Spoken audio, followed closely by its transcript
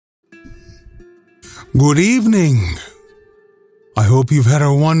Good evening. I hope you've had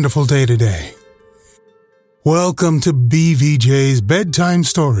a wonderful day today. Welcome to BVJ's Bedtime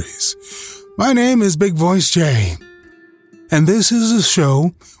Stories. My name is Big Voice Jay, and this is a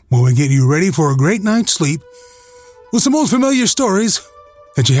show where we get you ready for a great night's sleep with some old familiar stories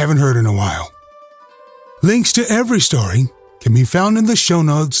that you haven't heard in a while. Links to every story can be found in the show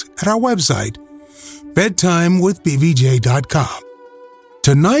notes at our website, bedtimewithbvj.com.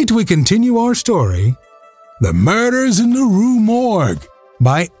 Tonight we continue our story, The Murders in the Rue Morgue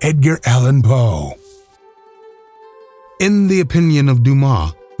by Edgar Allan Poe. In the opinion of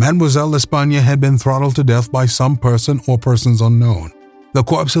Dumas, Mademoiselle L'Espagne had been throttled to death by some person or persons unknown. The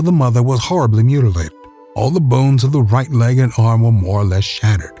corpse of the mother was horribly mutilated. All the bones of the right leg and arm were more or less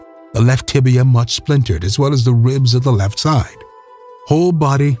shattered, the left tibia much splintered, as well as the ribs of the left side. Whole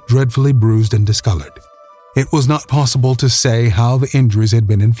body dreadfully bruised and discolored. It was not possible to say how the injuries had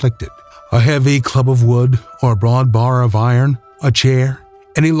been inflicted. A heavy club of wood, or a broad bar of iron, a chair,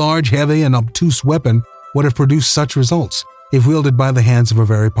 any large, heavy, and obtuse weapon would have produced such results if wielded by the hands of a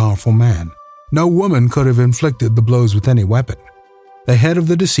very powerful man. No woman could have inflicted the blows with any weapon. The head of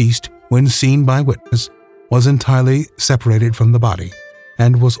the deceased, when seen by witness, was entirely separated from the body,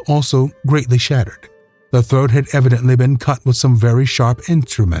 and was also greatly shattered. The throat had evidently been cut with some very sharp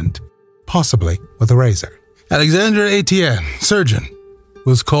instrument, possibly with a razor. Alexandre Etienne, surgeon,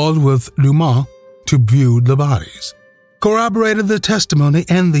 was called with Dumas to view the bodies, corroborated the testimony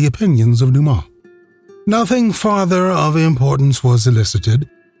and the opinions of Dumas. Nothing farther of importance was elicited,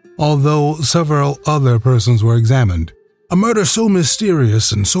 although several other persons were examined. A murder so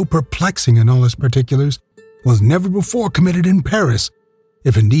mysterious and so perplexing in all its particulars was never before committed in Paris,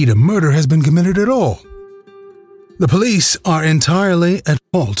 if indeed a murder has been committed at all. The police are entirely at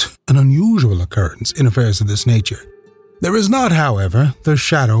fault, an unusual occurrence in affairs of this nature. There is not, however, the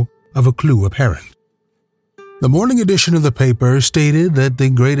shadow of a clue apparent. The morning edition of the paper stated that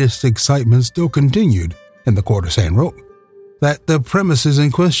the greatest excitement still continued in the Court of St. Roch, that the premises in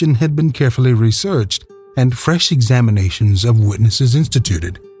question had been carefully researched and fresh examinations of witnesses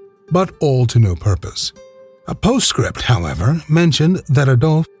instituted, but all to no purpose. A postscript, however, mentioned that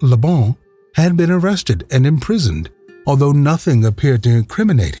Adolphe Lebon had been arrested and imprisoned, although nothing appeared to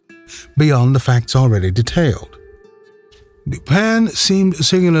incriminate him beyond the facts already detailed. Dupin seemed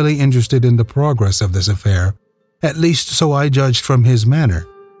singularly interested in the progress of this affair, at least so I judged from his manner,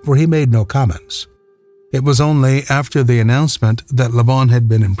 for he made no comments. It was only after the announcement that Lebon had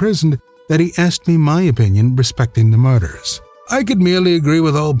been imprisoned that he asked me my opinion respecting the murders. I could merely agree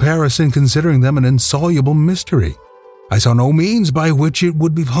with old Paris in considering them an insoluble mystery. I saw no means by which it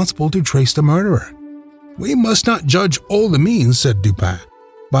would be possible to trace the murderer. We must not judge all the means, said Dupin,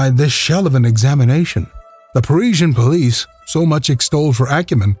 by this shell of an examination. The Parisian police, so much extolled for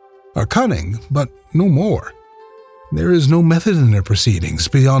acumen, are cunning, but no more. There is no method in their proceedings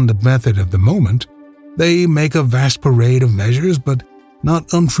beyond the method of the moment. They make a vast parade of measures, but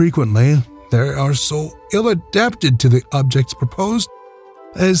not unfrequently they are so ill adapted to the objects proposed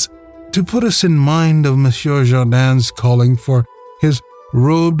as to put us in mind of Monsieur Jardin's calling for his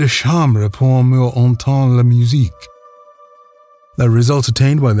robe de chambre pour mieux entendre la musique. The results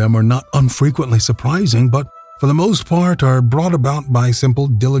attained by them are not unfrequently surprising, but for the most part are brought about by simple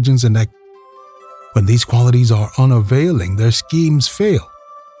diligence and activity. When these qualities are unavailing, their schemes fail.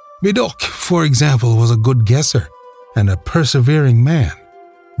 Vidocq, for example, was a good guesser and a persevering man,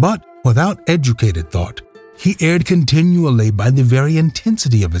 but without educated thought, he erred continually by the very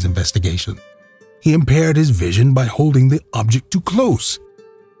intensity of his investigation. He impaired his vision by holding the object too close.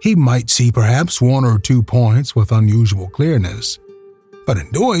 He might see perhaps one or two points with unusual clearness, but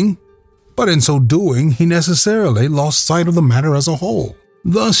in so doing, he necessarily lost sight of the matter as a whole.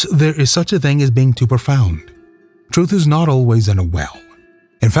 Thus, there is such a thing as being too profound. Truth is not always in a well.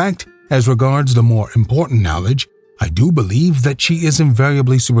 In fact, as regards the more important knowledge, I do believe that she is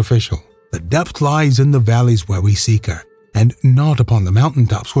invariably superficial. The depth lies in the valleys where we seek her, and not upon the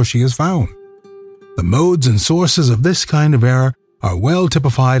mountaintops where she is found. The modes and sources of this kind of error are well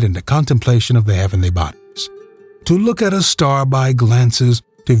typified in the contemplation of the heavenly bodies. To look at a star by glances,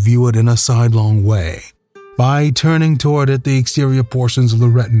 to view it in a sidelong way, by turning toward it the exterior portions of the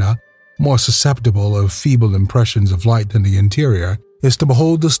retina, more susceptible of feeble impressions of light than the interior, is to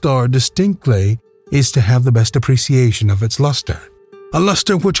behold the star distinctly, is to have the best appreciation of its luster. A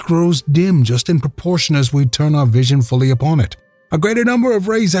luster which grows dim just in proportion as we turn our vision fully upon it. A greater number of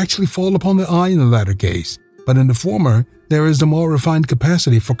rays actually fall upon the eye in the latter case, but in the former there is the more refined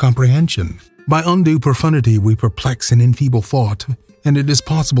capacity for comprehension. By undue profundity we perplex and enfeeble thought, and it is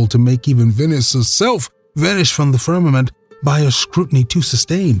possible to make even Venus herself vanish from the firmament by a scrutiny too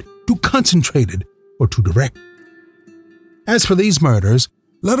sustained, too concentrated, or too direct. As for these murders,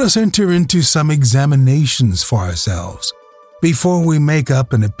 let us enter into some examinations for ourselves before we make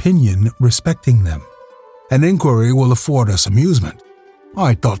up an opinion respecting them. An inquiry will afford us amusement.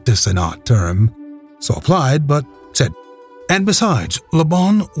 I thought this an odd term, so applied, but said, and besides, Le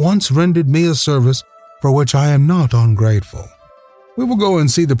Bon once rendered me a service for which I am not ungrateful. We will go and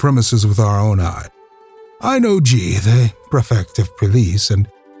see the premises with our own eye. I know G, the prefect of police, and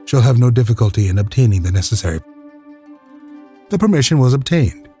shall have no difficulty in obtaining the necessary. The permission was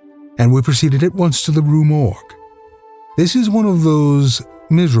obtained, and we proceeded at once to the Rue Morgue. This is one of those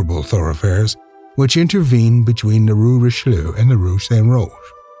miserable thoroughfares which intervene between the Rue Richelieu and the Rue Saint-Roch.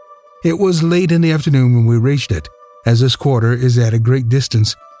 It was late in the afternoon when we reached it, as this quarter is at a great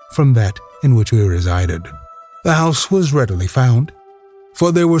distance from that in which we resided. The house was readily found,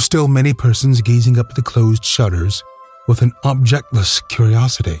 for there were still many persons gazing up at the closed shutters with an objectless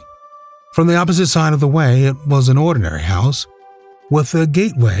curiosity. From the opposite side of the way it was an ordinary house, with a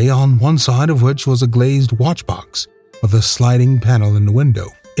gateway on one side of which was a glazed watchbox with a sliding panel in the window,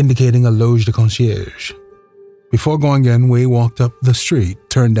 indicating a loge de concierge. Before going in, we walked up the street,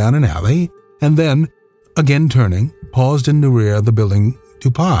 turned down an alley, and then, again turning, paused in the rear of the building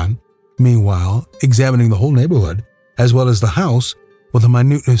Dupin, meanwhile examining the whole neighborhood, as well as the house, with a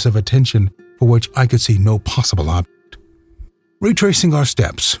minuteness of attention for which I could see no possible object. Retracing our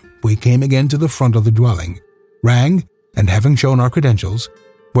steps, we came again to the front of the dwelling, rang, and having shown our credentials,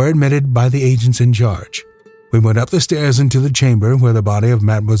 were admitted by the agents in charge. We went up the stairs into the chamber where the body of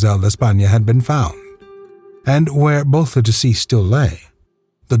Mademoiselle L'Espagne had been found, and where both the deceased still lay.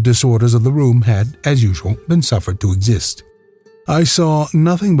 The disorders of the room had, as usual, been suffered to exist. I saw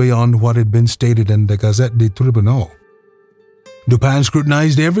nothing beyond what had been stated in the Gazette des Tribunaux. Dupin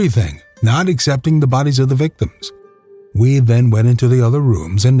scrutinized everything, not excepting the bodies of the victims. We then went into the other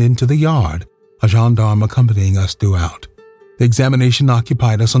rooms and into the yard, a gendarme accompanying us throughout. The examination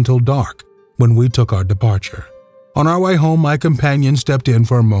occupied us until dark, when we took our departure. On our way home, my companion stepped in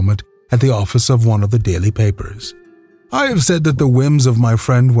for a moment at the office of one of the daily papers. I have said that the whims of my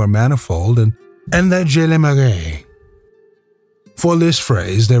friend were manifold and that je l'aimerais. For this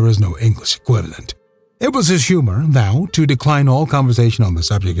phrase, there is no English equivalent. It was his humor, thou, to decline all conversation on the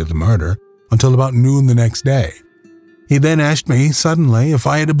subject of the murder until about noon the next day. He then asked me suddenly if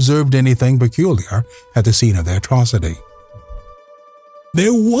I had observed anything peculiar at the scene of the atrocity.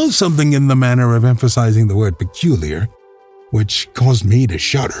 There was something in the manner of emphasizing the word peculiar which caused me to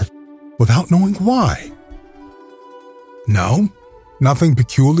shudder without knowing why. No, nothing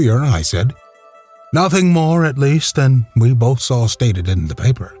peculiar, I said. Nothing more, at least, than we both saw stated in the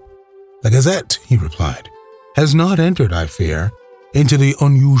paper. The Gazette, he replied, has not entered, I fear, into the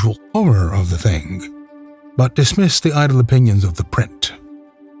unusual horror of the thing, but dismissed the idle opinions of the print.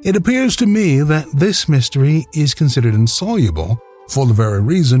 It appears to me that this mystery is considered insoluble for the very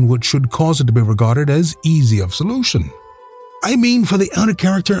reason which should cause it to be regarded as easy of solution. I mean for the outer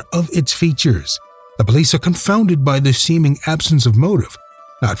character of its features. The police are confounded by the seeming absence of motive,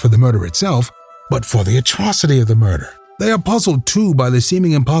 not for the murder itself, but for the atrocity of the murder. They are puzzled, too, by the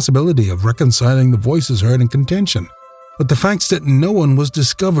seeming impossibility of reconciling the voices heard in contention with the facts that no one was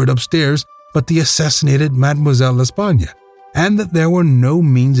discovered upstairs but the assassinated Mademoiselle L'Espagne, and that there were no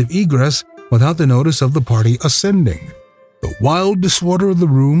means of egress without the notice of the party ascending. The wild disorder of the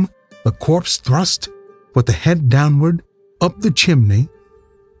room, the corpse thrust, with the head downward, up the chimney,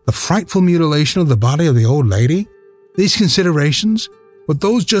 the frightful mutilation of the body of the old lady, these considerations, with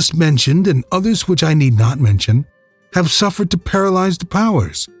those just mentioned and others which I need not mention, have suffered to paralyze the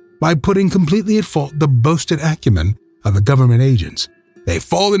powers by putting completely at fault the boasted acumen of the government agents. They've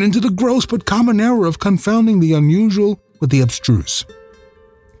fallen into the gross but common error of confounding the unusual with the abstruse.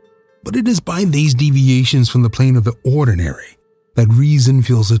 But it is by these deviations from the plane of the ordinary that reason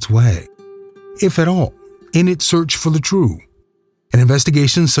feels its way, if at all, in its search for the true. In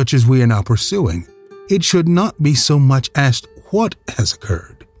investigations such as we are now pursuing, it should not be so much asked what has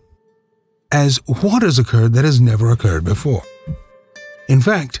occurred, as what has occurred that has never occurred before. In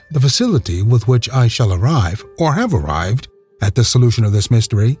fact, the facility with which I shall arrive, or have arrived, at the solution of this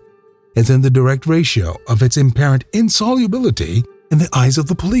mystery is in the direct ratio of its apparent insolubility in the eyes of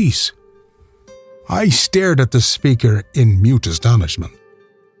the police. I stared at the speaker in mute astonishment.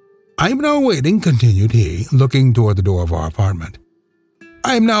 I am now awaiting, continued he, looking toward the door of our apartment.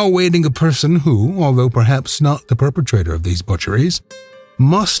 I am now awaiting a person who, although perhaps not the perpetrator of these butcheries,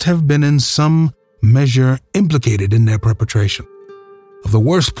 must have been in some measure implicated in their perpetration. Of the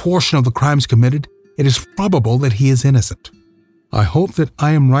worst portion of the crimes committed, it is probable that he is innocent. I hope that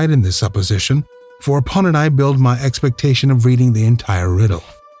I am right in this supposition, for upon it I build my expectation of reading the entire riddle.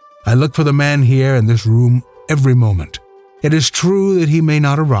 I look for the man here in this room every moment. It is true that he may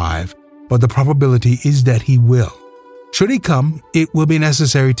not arrive, but the probability is that he will. Should he come, it will be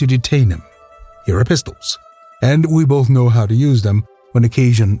necessary to detain him. Here are pistols, and we both know how to use them when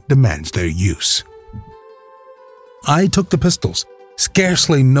occasion demands their use." I took the pistols,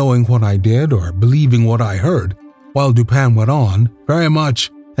 scarcely knowing what I did or believing what I heard, while Dupin went on, very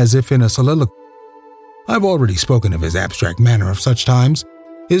much as if in a soliloquy. I've already spoken of his abstract manner of such times.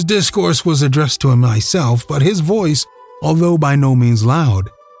 His discourse was addressed to him myself, but his voice, although by no means loud,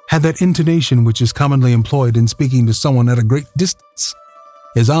 had that intonation which is commonly employed in speaking to someone at a great distance.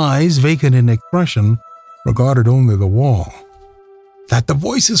 His eyes, vacant in expression, regarded only the wall. "That the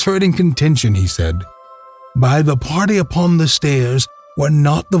voices heard in contention," he said, "by the party upon the stairs were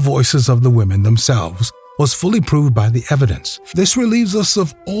not the voices of the women themselves, was fully proved by the evidence. This relieves us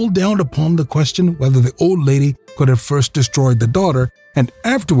of all doubt upon the question whether the old lady could have first destroyed the daughter and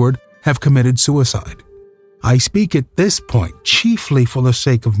afterward have committed suicide. I speak at this point chiefly for the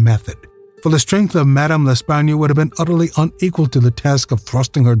sake of method, for the strength of Madame L'Espargne would have been utterly unequal to the task of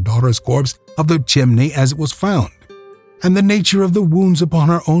thrusting her daughter's corpse of the chimney as it was found, and the nature of the wounds upon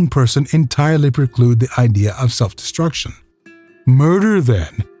her own person entirely preclude the idea of self-destruction. Murder,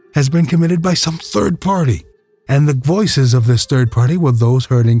 then, has been committed by some third party, and the voices of this third party were those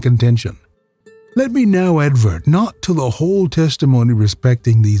heard in contention. Let me now advert not to the whole testimony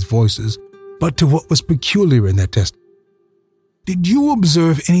respecting these voices, but to what was peculiar in that testimony. Did you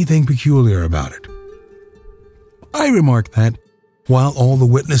observe anything peculiar about it?" I remarked that, while all the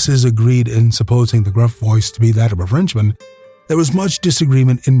witnesses agreed in supposing the gruff voice to be that of a Frenchman, there was much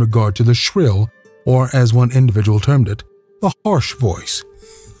disagreement in regard to the shrill, or as one individual termed it, the harsh voice.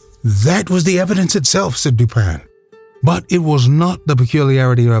 "That was the evidence itself," said Dupin. "But it was not the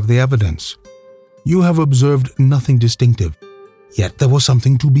peculiarity of the evidence. You have observed nothing distinctive, yet there was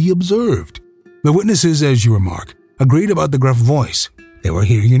something to be observed. The witnesses, as you remark, agreed about the gruff voice. They were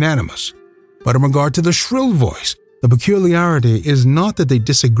here unanimous. But in regard to the shrill voice, the peculiarity is not that they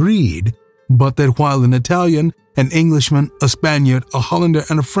disagreed, but that while an Italian, an Englishman, a Spaniard, a Hollander,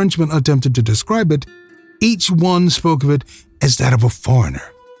 and a Frenchman attempted to describe it, each one spoke of it as that of a foreigner.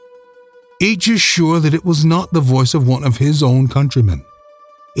 Each is sure that it was not the voice of one of his own countrymen.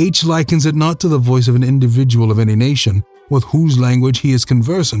 Each likens it not to the voice of an individual of any nation with whose language he is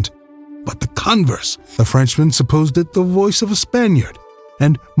conversant, but the converse. The Frenchman supposed it the voice of a Spaniard,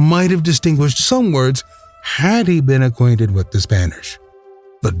 and might have distinguished some words had he been acquainted with the Spanish.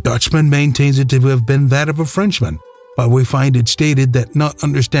 The Dutchman maintains it to have been that of a Frenchman, but we find it stated that, not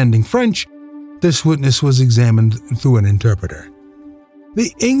understanding French, this witness was examined through an interpreter.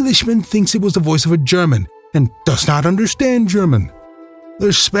 The Englishman thinks it was the voice of a German, and does not understand German.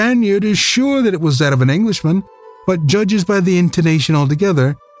 The Spaniard is sure that it was that of an Englishman, but judges by the intonation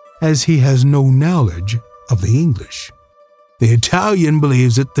altogether, as he has no knowledge of the English. The Italian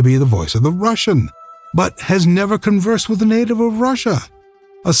believes it to be the voice of the Russian, but has never conversed with a native of Russia.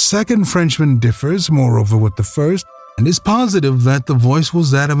 A second Frenchman differs, moreover, with the first, and is positive that the voice was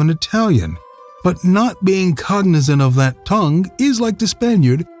that of an Italian, but not being cognizant of that tongue, is, like the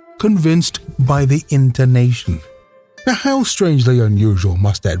Spaniard, convinced by the intonation. Now, how strangely unusual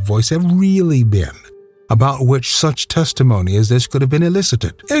must that voice have really been, about which such testimony as this could have been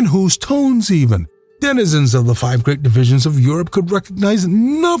elicited, and whose tones even denizens of the 5 great divisions of Europe could recognize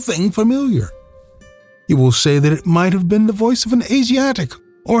nothing familiar. You will say that it might have been the voice of an Asiatic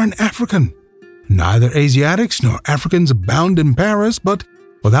or an African. Neither Asiatics nor Africans abound in Paris, but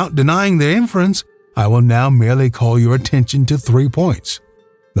without denying their inference, I will now merely call your attention to 3 points.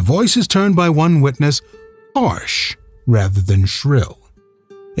 The voice is turned by one witness harsh rather than shrill.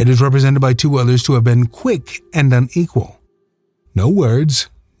 It is represented by 2 others to have been quick and unequal. No words,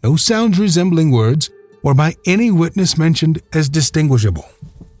 no sounds resembling words, were by any witness mentioned as distinguishable.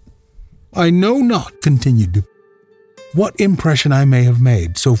 I know not, continued Dupin, what impression I may have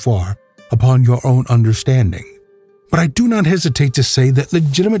made so far upon your own understanding, but I do not hesitate to say that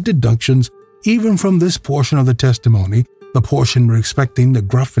legitimate deductions, even from this portion of the testimony, the portion respecting the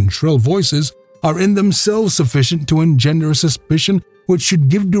gruff and shrill voices, are in themselves sufficient to engender a suspicion which should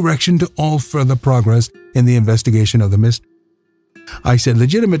give direction to all further progress in the investigation of the mystery. I said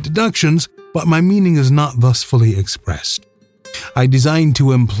legitimate deductions, but my meaning is not thus fully expressed. I designed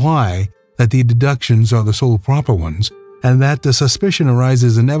to imply that the deductions are the sole proper ones, and that the suspicion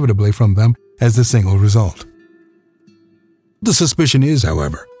arises inevitably from them as the single result. The suspicion is,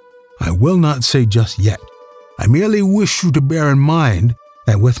 however, I will not say just yet. I merely wish you to bear in mind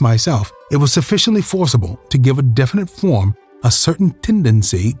that with myself it was sufficiently forcible to give a definite form, a certain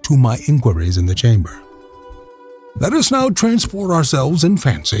tendency to my inquiries in the chamber. Let us now transport ourselves in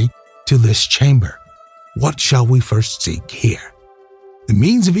fancy to this chamber. What shall we first seek here? The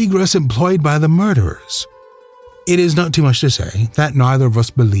means of egress employed by the murderers. It is not too much to say that neither of us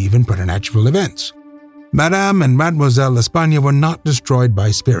believe in preternatural events. Madame and Mademoiselle L'Espagne were not destroyed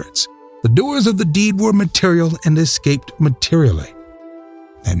by spirits. The doers of the deed were material and escaped materially.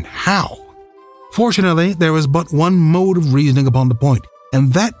 Then how? Fortunately, there is but one mode of reasoning upon the point,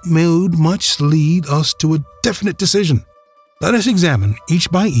 and that mode must lead us to a definite decision. Let us examine,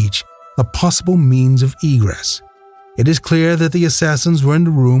 each by each, the possible means of egress. It is clear that the assassins were in the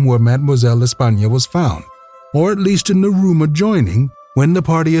room where Mademoiselle L'Espagne was found, or at least in the room adjoining when the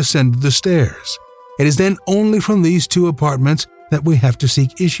party ascended the stairs. It is then only from these two apartments that we have to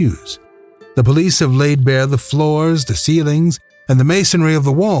seek issues. The police have laid bare the floors, the ceilings, and the masonry of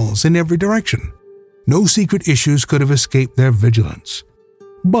the walls in every direction. No secret issues could have escaped their vigilance.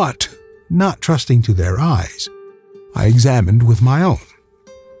 But, not trusting to their eyes, I examined with my own.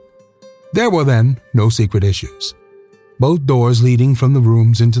 There were then no secret issues. Both doors leading from the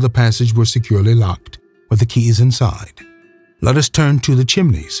rooms into the passage were securely locked, with the keys inside. Let us turn to the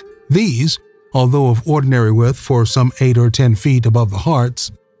chimneys. These, although of ordinary width for some 8 or 10 feet above the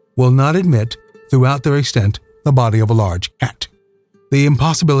hearts, will not admit, throughout their extent, the body of a large cat. The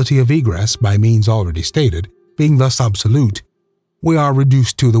impossibility of egress, by means already stated, being thus absolute, we are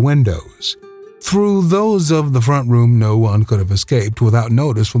reduced to the windows. Through those of the front room no one could have escaped without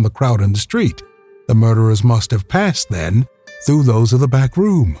notice from the crowd in the street. The murderers must have passed, then, through those of the back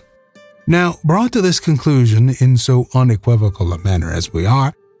room. Now, brought to this conclusion in so unequivocal a manner as we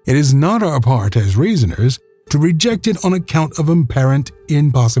are, it is not our part as reasoners to reject it on account of apparent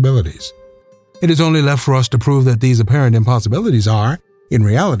impossibilities. It is only left for us to prove that these apparent impossibilities are, in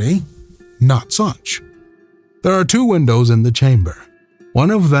reality, not such. There are 2 windows in the chamber. One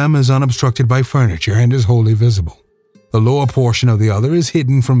of them is unobstructed by furniture and is wholly visible. The lower portion of the other is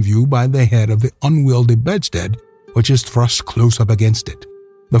hidden from view by the head of the unwieldy bedstead, which is thrust close up against it.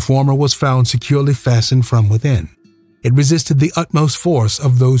 The former was found securely fastened from within. It resisted the utmost force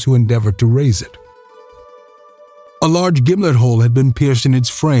of those who endeavored to raise it. A large gimlet hole had been pierced in its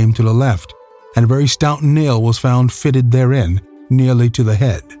frame to the left, and a very stout nail was found fitted therein, nearly to the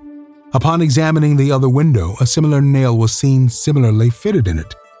head. Upon examining the other window, a similar nail was seen similarly fitted in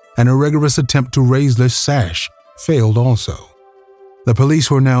it, and a rigorous attempt to raise this sash failed also. The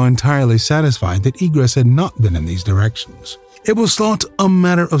police were now entirely satisfied that egress had not been in these directions. It was thought a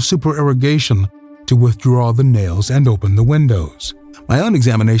matter of supererogation to withdraw the nails and open the windows. My own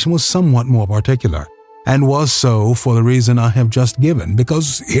examination was somewhat more particular, and was so for the reason I have just given,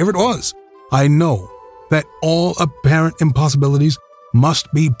 because here it was. I know that all apparent impossibilities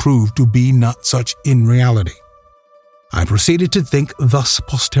must be proved to be not such in reality. I proceeded to think thus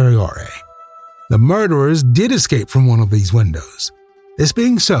posteriori. The murderers did escape from one of these windows. This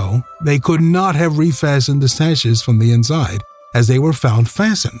being so, they could not have refastened the sashes from the inside, as they were found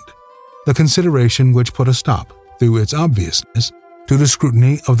fastened. The consideration which put a stop, through its obviousness, to the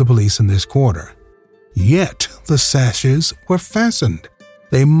scrutiny of the police in this quarter. Yet the sashes were fastened.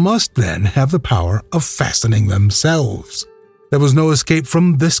 They must then have the power of fastening themselves. There was no escape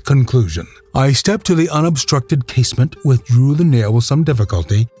from this conclusion. I stepped to the unobstructed casement, withdrew the nail with some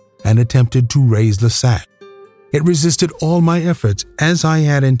difficulty, and attempted to raise the sash. It resisted all my efforts, as I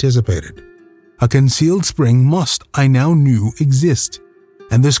had anticipated. A concealed spring must, I now knew, exist,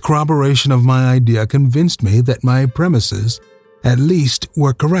 and this corroboration of my idea convinced me that my premises, at least,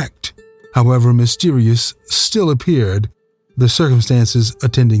 were correct. However mysterious still appeared the circumstances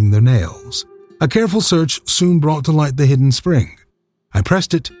attending the nails. A careful search soon brought to light the hidden spring. I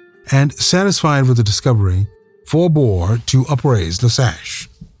pressed it, and, satisfied with the discovery, forbore to upraise the sash.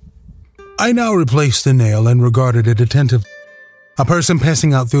 I now replaced the nail and regarded it attentively. A person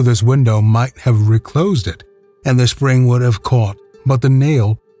passing out through this window might have reclosed it, and the spring would have caught, but the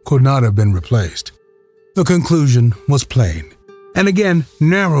nail could not have been replaced. The conclusion was plain, and again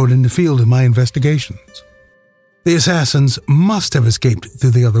narrowed in the field of my investigations. The assassins must have escaped through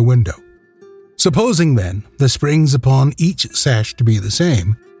the other window. Supposing, then, the springs upon each sash to be the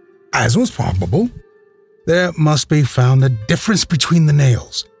same, as was probable, there must be found a difference between the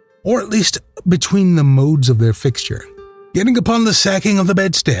nails, or at least between the modes of their fixture. Getting upon the sacking of the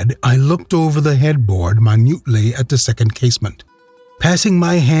bedstead, I looked over the headboard minutely at the second casement. Passing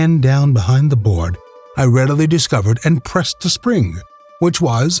my hand down behind the board, I readily discovered and pressed the spring, which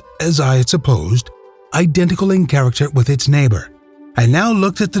was, as I had supposed, identical in character with its neighbor. I now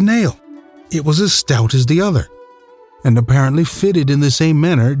looked at the nail. It was as stout as the other, and apparently fitted in the same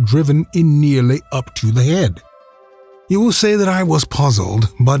manner, driven in nearly up to the head. You will say that I was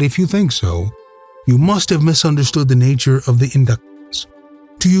puzzled, but if you think so, you must have misunderstood the nature of the inductions.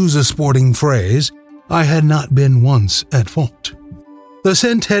 To use a sporting phrase, I had not been once at fault. The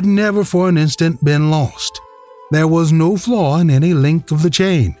scent had never for an instant been lost. There was no flaw in any link of the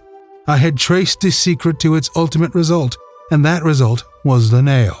chain. I had traced the secret to its ultimate result, and that result was the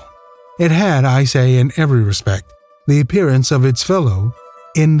nail. It had, I say, in every respect, the appearance of its fellow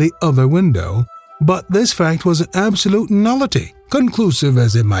in the other window, but this fact was an absolute nullity, conclusive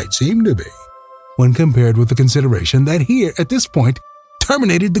as it might seem to be, when compared with the consideration that here, at this point,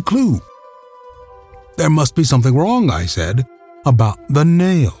 terminated the clue. There must be something wrong, I said, about the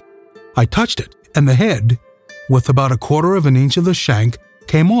nail. I touched it, and the head, with about 1/4 of an inch of the shank,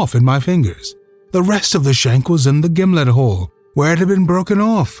 came off in my fingers. The rest of the shank was in the gimlet hole, where it had been broken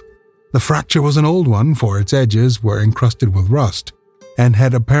off. The fracture was an old one, for its edges were encrusted with rust, and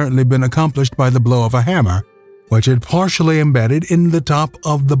had apparently been accomplished by the blow of a hammer, which had partially embedded in the top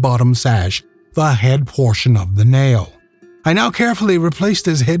of the bottom sash the head portion of the nail. I now carefully replaced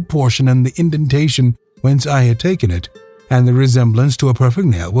this head portion in the indentation whence I had taken it, and the resemblance to a perfect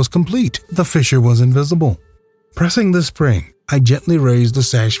nail was complete. The fissure was invisible. Pressing the spring, I gently raised the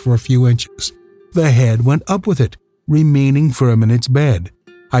sash for a few inches. The head went up with it, remaining firm in its bed.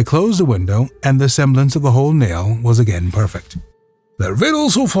 I closed the window, and the semblance of the whole nail was again perfect. The riddle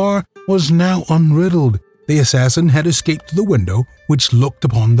so far was now unriddled. The assassin had escaped to the window which looked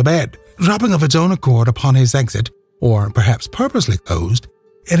upon the bed. Dropping of its own accord upon his exit, or perhaps purposely closed,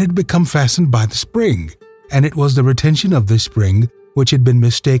 it had become fastened by the spring, and it was the retention of this spring which had been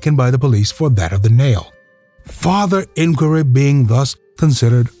mistaken by the police for that of the nail, farther inquiry being thus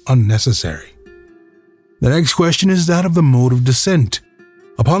considered unnecessary. The next question is that of the mode of descent.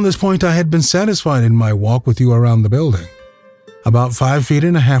 Upon this point I had been satisfied in my walk with you around the building. About 5.5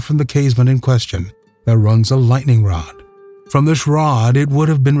 feet from the casement in question, there runs a lightning rod. From this rod it would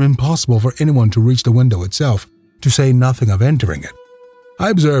have been impossible for anyone to reach the window itself, to say nothing of entering it. I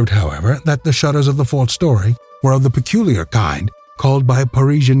observed, however, that the shutters of the 4th story were of the peculiar kind called by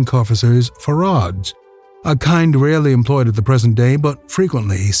Parisian officers farades, a kind rarely employed at the present day but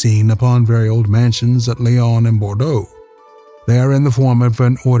frequently seen upon very old mansions at Lyon and Bordeaux. They are in the form of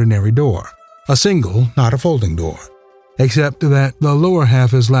an ordinary door, a single, not a folding door, except that the lower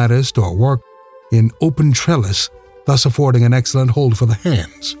half is latticed or worked in open trellis, thus affording an excellent hold for the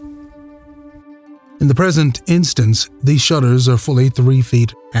hands. In the present instance, these shutters are fully 3.5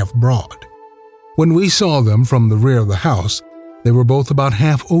 feet broad. When we saw them from the rear of the house, they were both about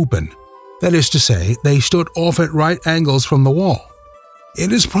half open. That is to say, they stood off at right angles from the wall.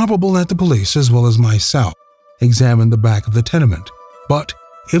 It is probable that the police, as well as myself, examined the back of the tenement, but,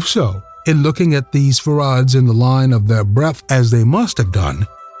 if so, in looking at these farades in the line of their breadth as they must have done,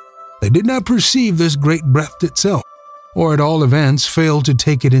 they did not perceive this great breadth itself, or at all events failed to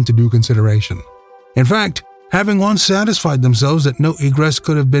take it into due consideration. In fact, having once satisfied themselves that no egress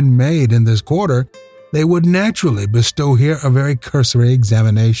could have been made in this quarter, they would naturally bestow here a very cursory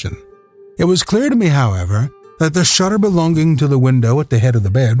examination. It was clear to me, however, that the shutter belonging to the window at the head of the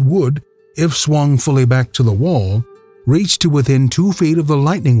bed would, if swung fully back to the wall, reach to within 2 feet of the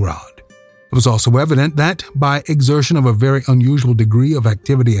lightning rod. It was also evident that, by exertion of a very unusual degree of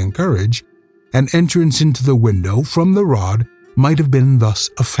activity and courage, an entrance into the window from the rod might have been thus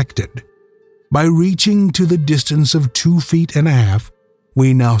effected. By reaching to the distance of 2.5 feet,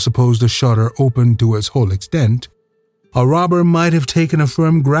 we now suppose the shutter open to its whole extent, a robber might have taken a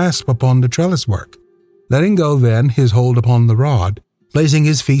firm grasp upon the trellis work, letting go then his hold upon the rod, placing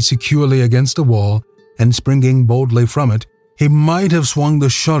his feet securely against the wall, and springing boldly from it, he might have swung the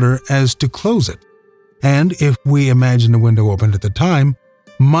shutter as to close it, and, if we imagine the window opened at the time,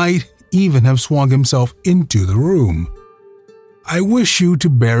 might even have swung himself into the room. I wish you to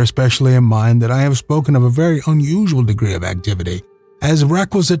bear especially in mind that I have spoken of a very unusual degree of activity as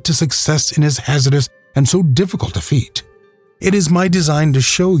requisite to success in his hazardous and so difficult a feat. It is my design to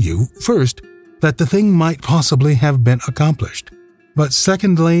show you, first, that the thing might possibly have been accomplished, but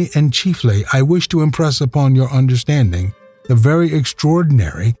secondly and chiefly I wish to impress upon your understanding the very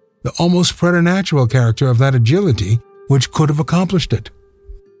extraordinary, the almost preternatural character of that agility which could have accomplished it.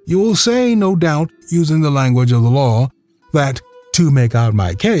 You will say, no doubt, using the language of the law, that, to make out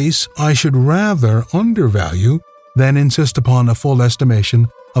my case, I should rather undervalue than insist upon a full estimation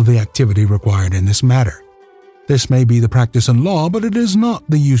of the activity required in this matter. This may be the practice in law, but it is not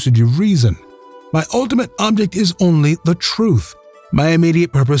the usage of reason. My ultimate object is only the truth. My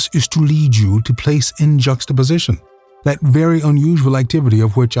immediate purpose is to lead you to place in juxtaposition that very unusual activity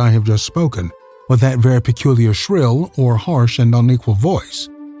of which I have just spoken, with that very peculiar shrill or harsh and unequal voice,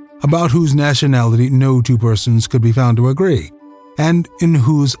 about whose nationality no two persons could be found to agree, and in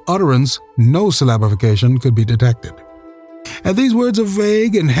whose utterance no syllabification could be detected. At these words, a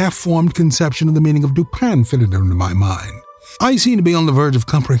vague and half-formed conception of the meaning of Dupin fitted into my mind. I seem to be on the verge of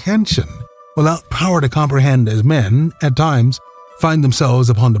comprehension, without power to comprehend, as men, at times, find themselves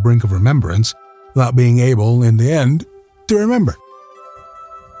upon the brink of remembrance, without being able, in the end, to remember.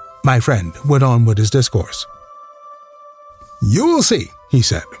 My friend went on with his discourse. "You will see," he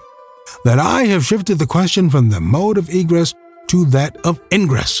said, "that I have shifted the question from the mode of egress to that of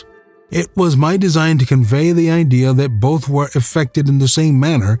ingress. It was my design to convey the idea that both were effected in the same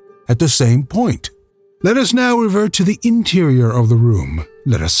manner at the same point. Let us now revert to the interior of the room.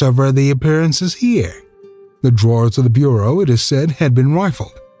 Let us survey the appearances here. The drawers of the bureau, it is said, had been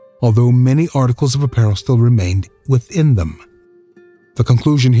rifled, although many articles of apparel still remained within them. The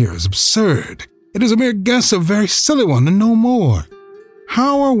conclusion here is absurd. It is a mere guess, a very silly one, and no more.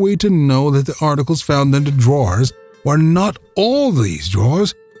 How are we to know that the articles found in the drawers were not all these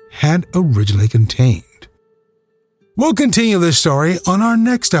drawers had originally contained? We'll continue this story on our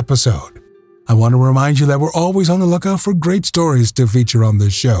next episode. I want to remind you that we're always on the lookout for great stories to feature on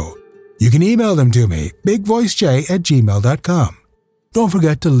this show. You can email them to me, bigvoicej@gmail.com. Don't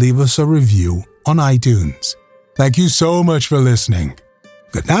forget to leave us a review on iTunes. Thank you so much for listening.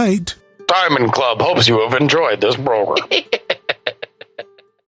 Good night. Diamond Club hopes you have enjoyed this program.